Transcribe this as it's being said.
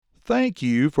Thank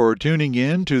you for tuning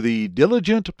in to the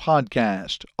Diligent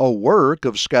Podcast, a work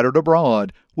of Scattered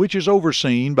Abroad, which is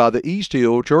overseen by the East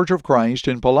Hill Church of Christ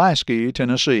in Pulaski,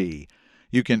 Tennessee.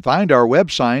 You can find our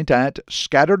website at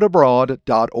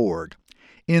scatteredabroad.org.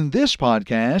 In this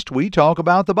podcast, we talk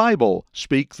about the Bible,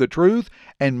 speak the truth,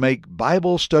 and make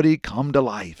Bible study come to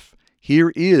life.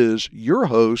 Here is your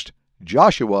host,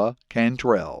 Joshua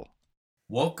Cantrell.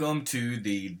 Welcome to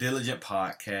the Diligent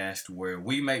Podcast, where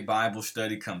we make Bible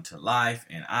study come to life,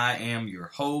 and I am your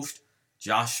host,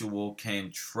 Joshua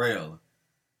Cantrell.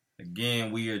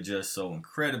 Again, we are just so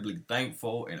incredibly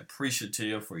thankful and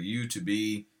appreciative for you to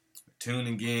be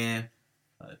tuning in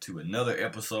to another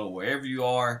episode wherever you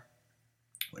are,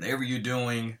 whatever you're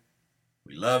doing.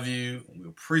 We love you and we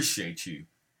appreciate you.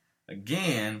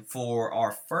 Again, for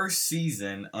our first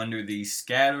season under the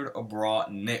Scattered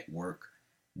Abroad Network,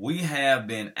 we have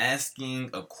been asking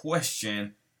a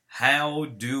question: how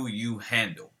do you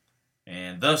handle?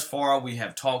 And thus far, we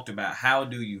have talked about how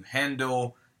do you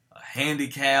handle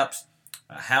handicaps,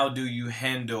 how do you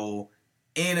handle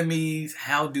enemies,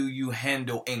 how do you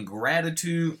handle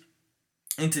ingratitude.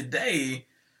 And today,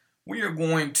 we are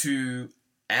going to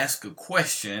ask a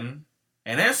question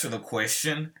and answer the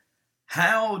question: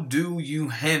 how do you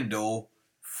handle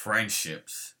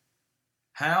friendships?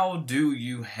 How do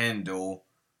you handle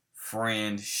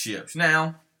friendships?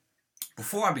 Now,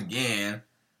 before I begin,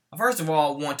 I first of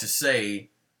all want to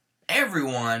say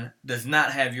everyone does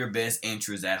not have your best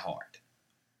interests at heart.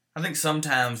 I think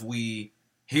sometimes we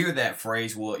hear that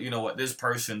phrase, well, you know what, this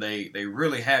person, they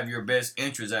really have your best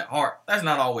interests at heart. That's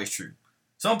not always true.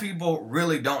 Some people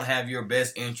really don't have your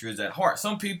best interests at heart.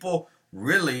 Some people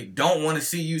really don't want to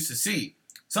see you succeed.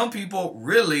 Some people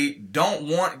really don't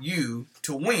want you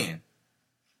to win.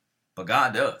 But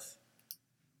God does.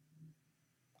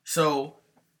 So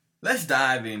let's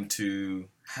dive into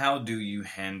how do you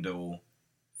handle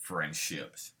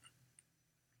friendships.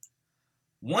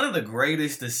 One of the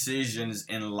greatest decisions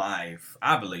in life,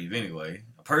 I believe anyway,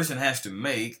 a person has to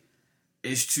make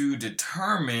is to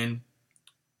determine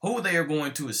who they are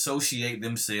going to associate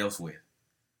themselves with.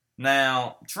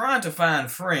 Now, trying to find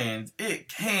friends, it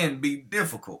can be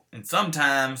difficult. And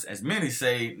sometimes, as many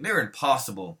say, they're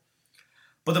impossible.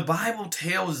 But the Bible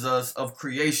tells us of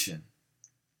creation,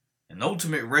 an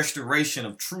ultimate restoration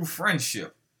of true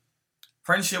friendship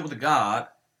with God,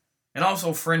 and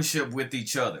also friendship with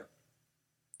each other.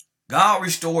 God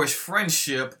restores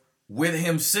friendship with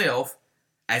himself,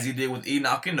 as he did with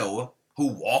Enoch and Noah, who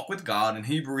walked with God. In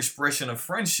Hebrew expression of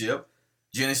friendship,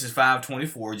 Genesis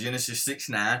 5:24, Genesis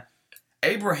 6:9,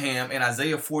 Abraham in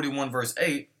Isaiah 41 verse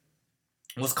 8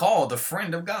 was called the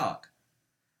friend of God.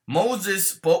 Moses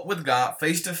spoke with God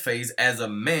face to face as a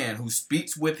man who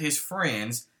speaks with his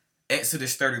friends,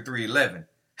 Exodus 33:11.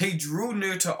 He drew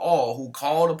near to all who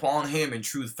called upon him in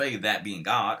true faith, that being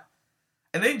God.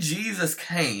 And then Jesus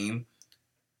came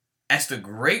as the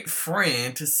great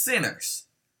friend to sinners,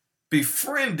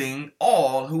 befriending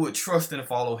all who would trust and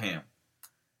follow him.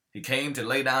 He came to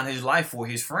lay down his life for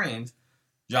his friends.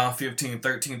 John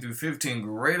 15:13-15,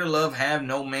 greater love have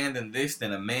no man than this,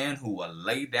 than a man who will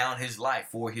lay down his life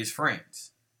for his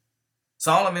friends.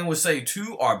 Solomon would say,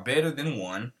 two are better than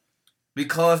one,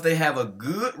 because they have a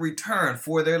good return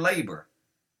for their labor.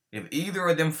 If either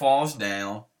of them falls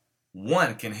down,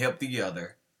 one can help the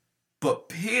other. But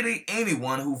pity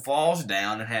anyone who falls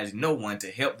down and has no one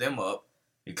to help them up.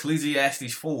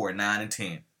 Ecclesiastes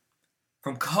 4:9-10.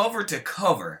 From cover to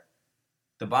cover,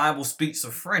 the Bible speaks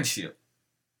of friendship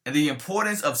and the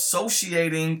importance of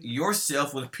associating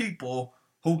yourself with people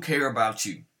who care about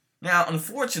you. Now,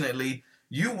 unfortunately,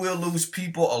 you will lose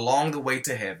people along the way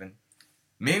to heaven.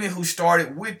 Many who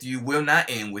started with you will not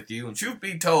end with you. And truth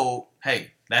be told,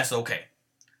 hey, that's okay.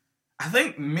 I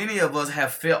think many of us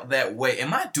have felt that way.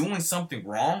 Am I doing something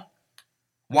wrong?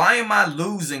 Why am I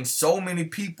losing so many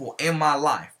people in my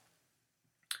life?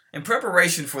 In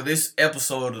preparation for this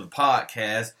episode of the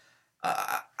podcast,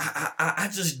 I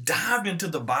just dived into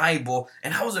the Bible,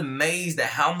 and I was amazed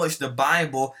at how much the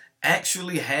Bible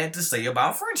actually had to say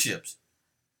about friendships.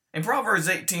 In Proverbs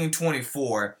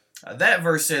 18:24, that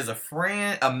verse says, a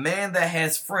man that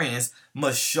has friends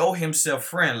must show himself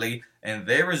friendly, and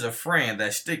there is a friend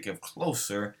that sticketh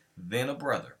closer than a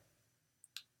brother.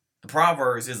 The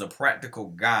Proverbs is a practical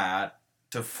guide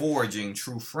to forging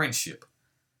true friendship.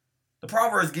 The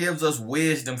Proverbs gives us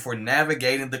wisdom for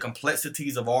navigating the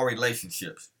complexities of our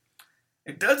relationships.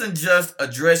 It doesn't just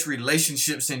address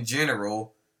relationships in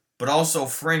general, but also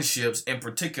friendships in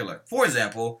particular. For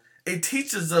example, it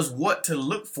teaches us what to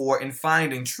look for in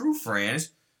finding true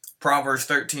friends. Proverbs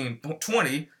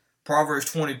 13:20, Proverbs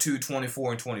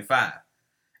 22:24 and 25.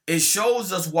 It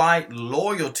shows us why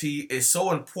loyalty is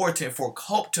so important for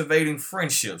cultivating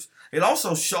friendships. It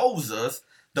also shows us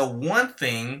the one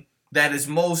thing that is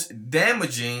most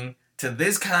damaging to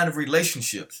this kind of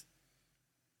relationships.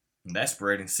 And that's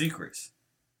spreading secrets.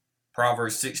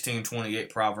 Proverbs 16:28,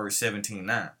 Proverbs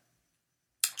 17:9.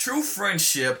 True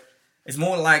friendship is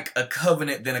more like a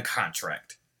covenant than a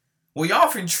contract. We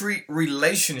often treat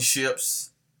relationships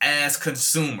as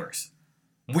consumers.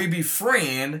 We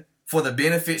befriend for the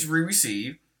benefits we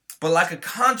receive, but like a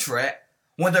contract,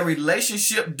 when the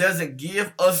relationship doesn't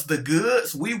give us the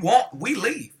goods we want, we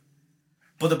leave.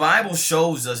 But the Bible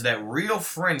shows us that real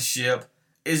friendship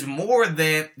is more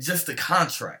than just a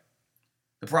contract.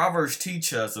 The Proverbs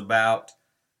teach us about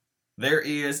there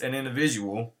is an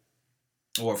individual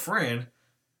or a friend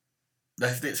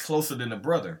that sticks closer than a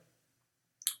brother.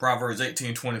 Proverbs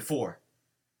 18:24.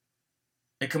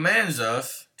 It commands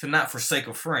us to not forsake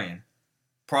a friend.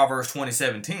 Proverbs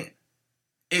 27:10.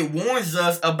 It warns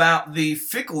us about the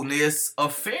fickleness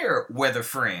of fair weather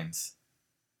friends.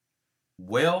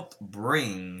 Wealth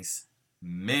brings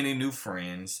many new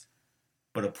friends,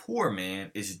 but a poor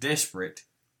man is desperate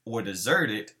or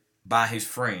deserted by his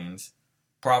friends.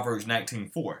 Proverbs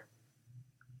 19:4.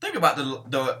 Think about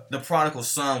the prodigal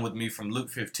son with me from Luke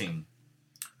 15.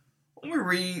 When we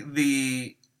read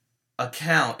the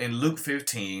account in Luke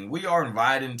 15, we are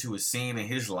invited into a scene in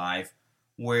his life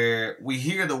where we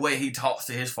hear the way he talks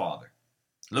to his father.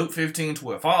 Luke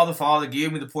 15:12. Father,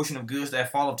 give me the portion of goods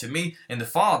that fall to me. And the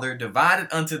father divided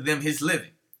unto them his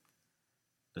living.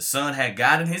 The son had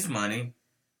gotten his money,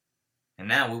 and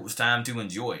now it was time to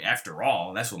enjoy. After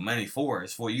all, that's what money for,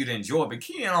 is for you to enjoy. But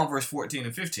key in on verse 14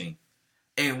 and 15.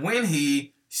 And when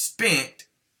he spent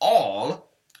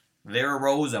all, there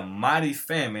arose a mighty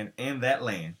famine in that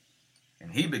land,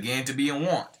 and he began to be in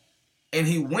want. And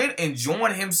he went and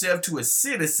joined himself to a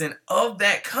citizen of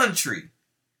that country.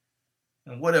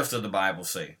 And what else does the Bible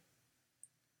say?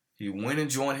 He went and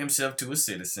joined himself to a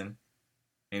citizen,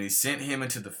 and he sent him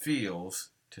into the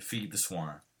fields to feed the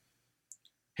swine.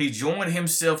 He joined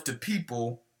himself to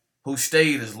people who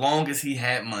stayed as long as he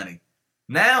had money.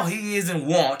 Now he is in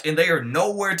want, and they are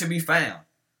nowhere to be found.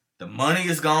 The money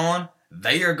is gone.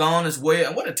 They are gone as well.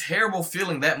 And what a terrible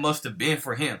feeling that must have been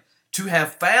for him, to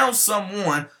have found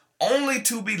someone only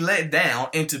to be let down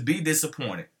and to be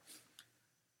disappointed.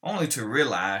 Only to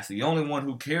realize the only one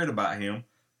who cared about him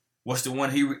was the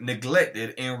one he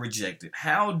neglected and rejected.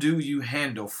 How do you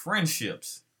handle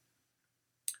friendships?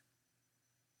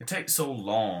 It takes so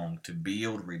long to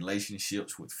build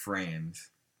relationships with friends.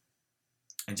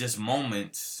 And just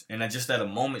at a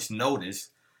moment's notice,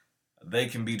 they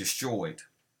can be destroyed.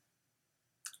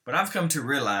 But I've come to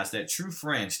realize that true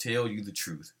friends tell you the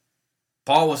truth.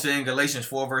 Paul was saying in Galatians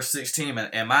 4 verse 16,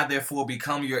 am I therefore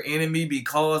become your enemy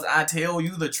because I tell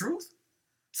you the truth?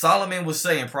 Solomon was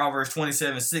saying in Proverbs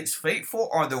 27:6, faithful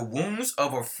are the wounds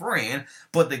of a friend,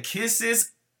 but the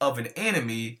kisses of an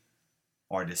enemy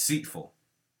are deceitful.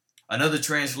 Another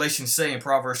translation say in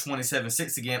Proverbs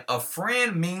 27:6 again, a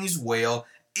friend means well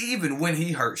even when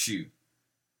he hurts you.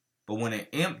 But when an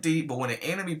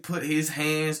enemy put his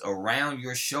hands around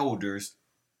your shoulders,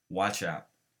 watch out.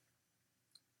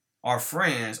 Our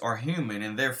friends are human,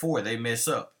 and therefore they mess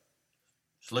up.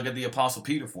 Just look at the Apostle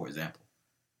Peter, for example.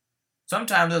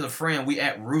 Sometimes as a friend, we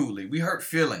act rudely, we hurt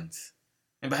feelings,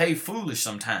 and behave foolish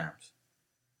sometimes.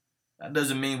 That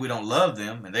doesn't mean we don't love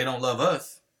them, and they don't love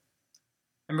us.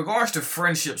 In regards to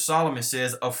friendship, Solomon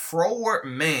says, a froward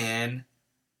man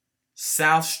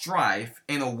south strife,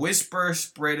 and a whisper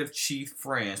spreadeth chief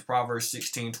friends. Proverbs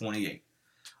 16:28.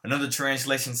 Another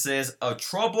translation says, a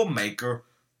troublemaker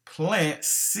plants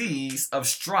seeds of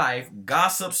strife.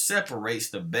 Gossip separates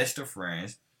the best of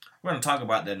friends. We're going to talk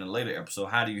about that in a later episode.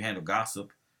 How do you handle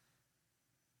gossip?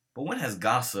 But when has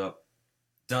gossip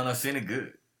done us any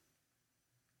good?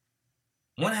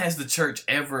 When has the church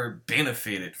ever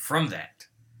benefited from that?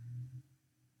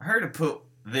 I heard it put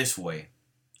this way.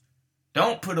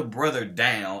 Don't put a brother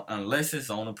down unless it's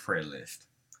on a prayer list.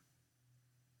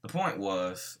 The point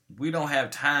was, we don't have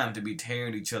time to be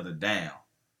tearing each other down.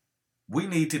 We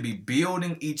need to be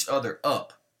building each other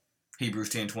up. Hebrews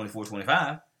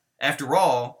 10:24-25. After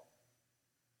all,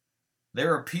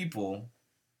 there are people,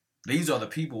 these are the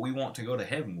people we want to go to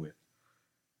heaven with.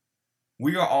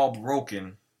 We are all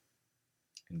broken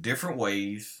in different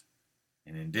ways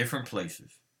and in different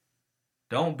places.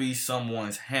 Don't be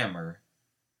someone's hammer,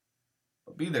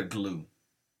 but be their glue.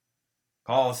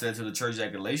 Paul said to the church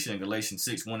at Galatia in Galatians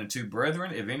 6, 1 and 2,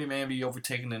 Brethren, if any man be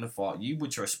overtaken in a fault, ye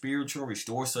which are spiritual,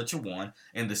 restore such a one,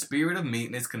 in the spirit of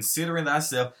meekness, considering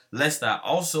thyself, lest thou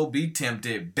also be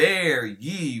tempted. Bear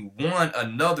ye one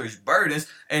another's burdens,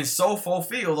 and so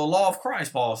fulfill the law of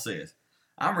Christ, Paul says.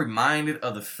 I'm reminded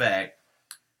of the fact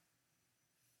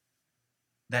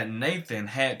that Nathan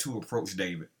had to approach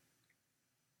David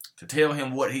to tell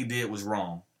him what he did was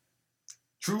wrong.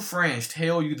 True friends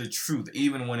tell you the truth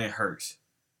even when it hurts.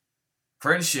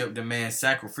 Friendship demands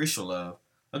sacrificial love.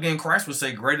 Again, Christ would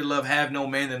say, greater love have no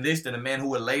man than this, than a man who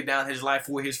would lay down his life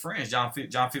for his friends. John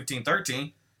 15,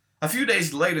 13. A few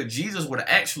days later, Jesus would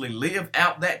actually live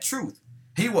out that truth.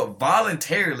 He would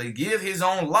voluntarily give his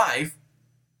own life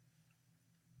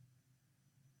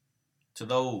to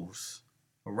those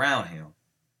around him.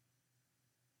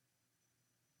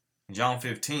 In John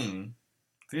 15,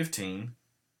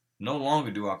 no longer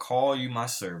do I call you my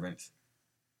servants,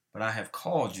 but I have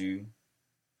called you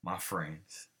my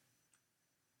friends.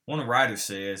 One writer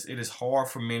says, it is hard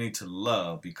for many to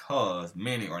love because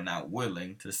many are not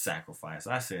willing to sacrifice.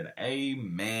 I said,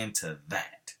 amen to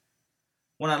that.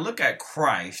 When I look at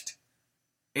Christ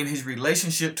in his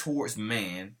relationship towards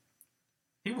man,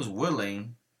 he was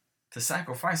willing to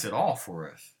sacrifice it all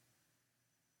for us.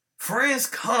 Friends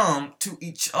come to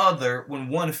each other when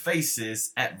one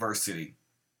faces adversity.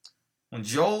 When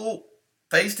Job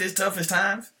faced his toughest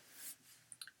times,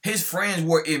 his friends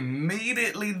were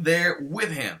immediately there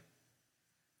with him.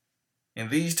 In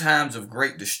these times of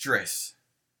great distress,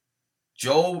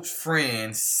 Job's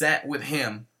friends sat with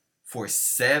him for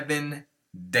 7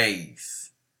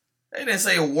 days. They didn't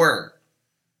say a word.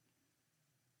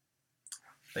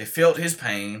 They felt his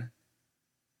pain,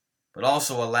 but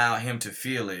also allowed him to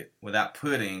feel it without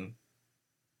putting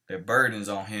their burdens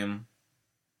on him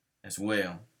as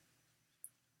well.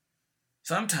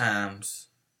 Sometimes,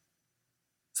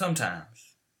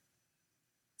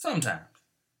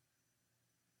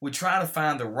 we try to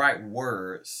find the right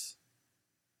words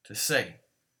to say.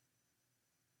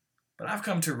 But I've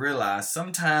come to realize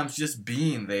sometimes just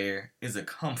being there is a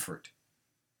comfort.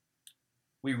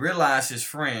 We realize his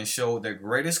friends showed their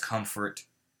greatest comfort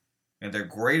and their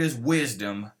greatest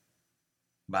wisdom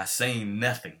by saying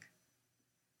nothing.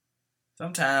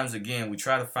 Sometimes, again, we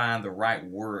try to find the right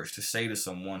words to say to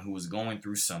someone who is going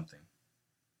through something.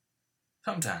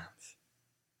 Sometimes,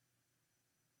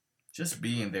 just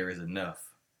being there is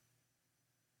enough.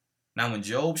 Now, when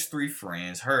Job's 3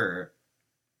 friends heard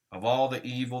of all the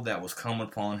evil that was come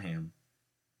upon him,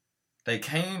 they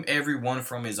came every one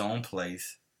from his own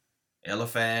place,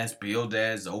 Eliphaz,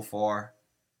 Bildad, Zophar,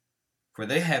 for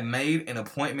they had made an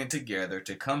appointment together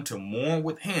to come to mourn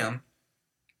with him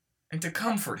and to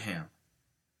comfort him.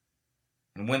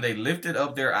 And when they lifted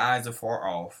up their eyes afar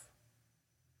off,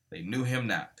 they knew him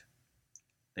not.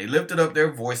 They lifted up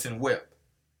their voice and wept,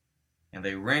 and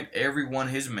they rent every one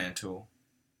his mantle,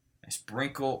 and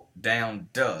sprinkled down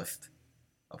dust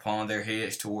upon their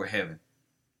heads toward heaven.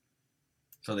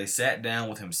 So they sat down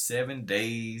with him 7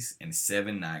 days and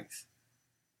 7 nights,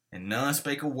 and none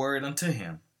spake a word unto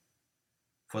him,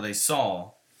 for they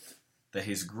saw that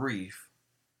his grief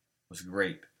was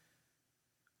great.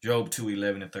 Job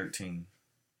 2:11 and 13.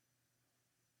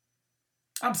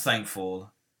 I'm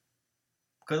thankful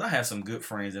because I have some good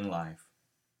friends in life.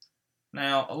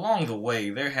 Now, along the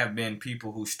way, there have been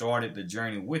people who started the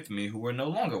journey with me who are no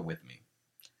longer with me.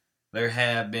 There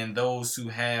have been those who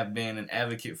have been an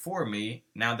advocate for me.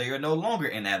 Now they are no longer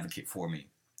an advocate for me.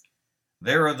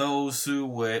 There are those who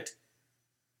would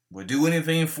do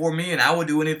anything for me and I would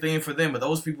do anything for them, but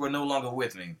those people are no longer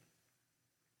with me.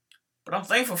 But I'm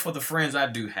thankful for the friends I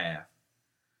do have.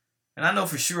 And I know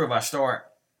for sure if I start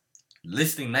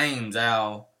listing names,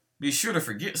 I'll be sure to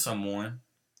forget someone.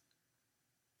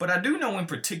 But I do know in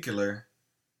particular,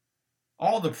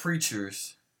 all the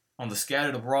preachers on the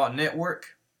Scattered Abroad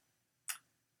network,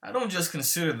 I don't just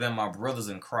consider them my brothers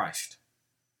in Christ.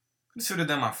 Consider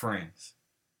them my friends.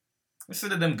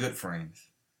 Consider them good friends.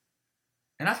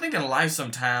 And I think in life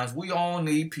sometimes we all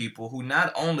need people who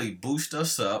not only boost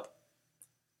us up,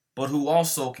 but who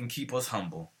also can keep us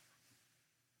humble.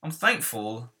 I'm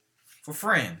thankful for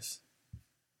friends.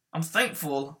 I'm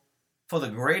thankful for the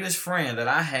greatest friend that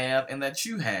I have and that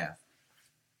you have.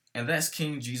 And that's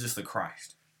King Jesus the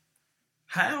Christ.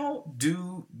 How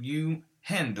do you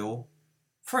handle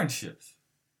friendships?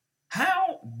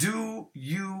 How do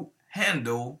you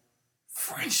handle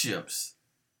friendships?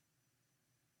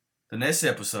 The next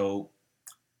episode,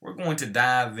 we're going to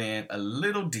dive in a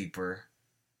little deeper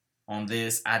on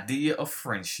this idea of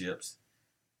friendships.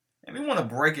 And we want to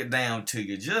break it down to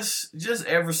you just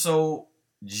ever so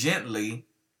gently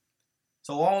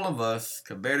so all of us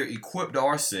could better equip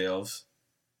ourselves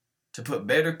to put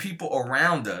better people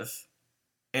around us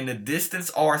and to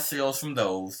distance ourselves from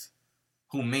those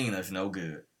who mean us no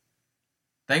good.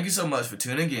 Thank you so much for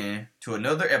tuning in to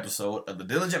another episode of the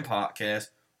Diligent Podcast,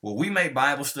 where we make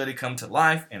Bible study come to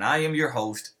life, and I am your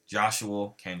host,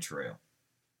 Joshua Cantrell.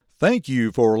 Thank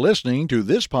you for listening to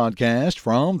this podcast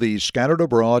from the Scattered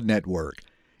Abroad Network.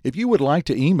 If you would like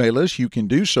to email us, you can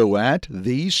do so at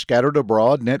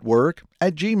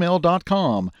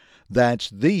thescatteredabroadnetwork@gmail.com.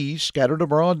 That's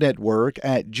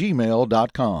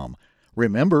thescatteredabroadnetwork@gmail.com.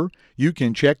 Remember, you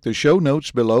can check the show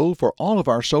notes below for all of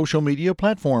our social media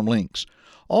platform links.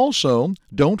 Also,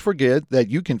 don't forget that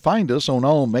you can find us on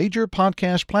all major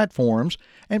podcast platforms,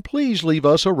 and please leave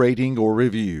us a rating or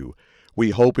review.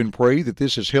 We hope and pray that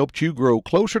this has helped you grow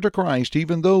closer to Christ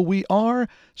even though we are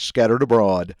scattered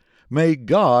abroad. May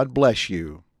God bless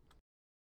you.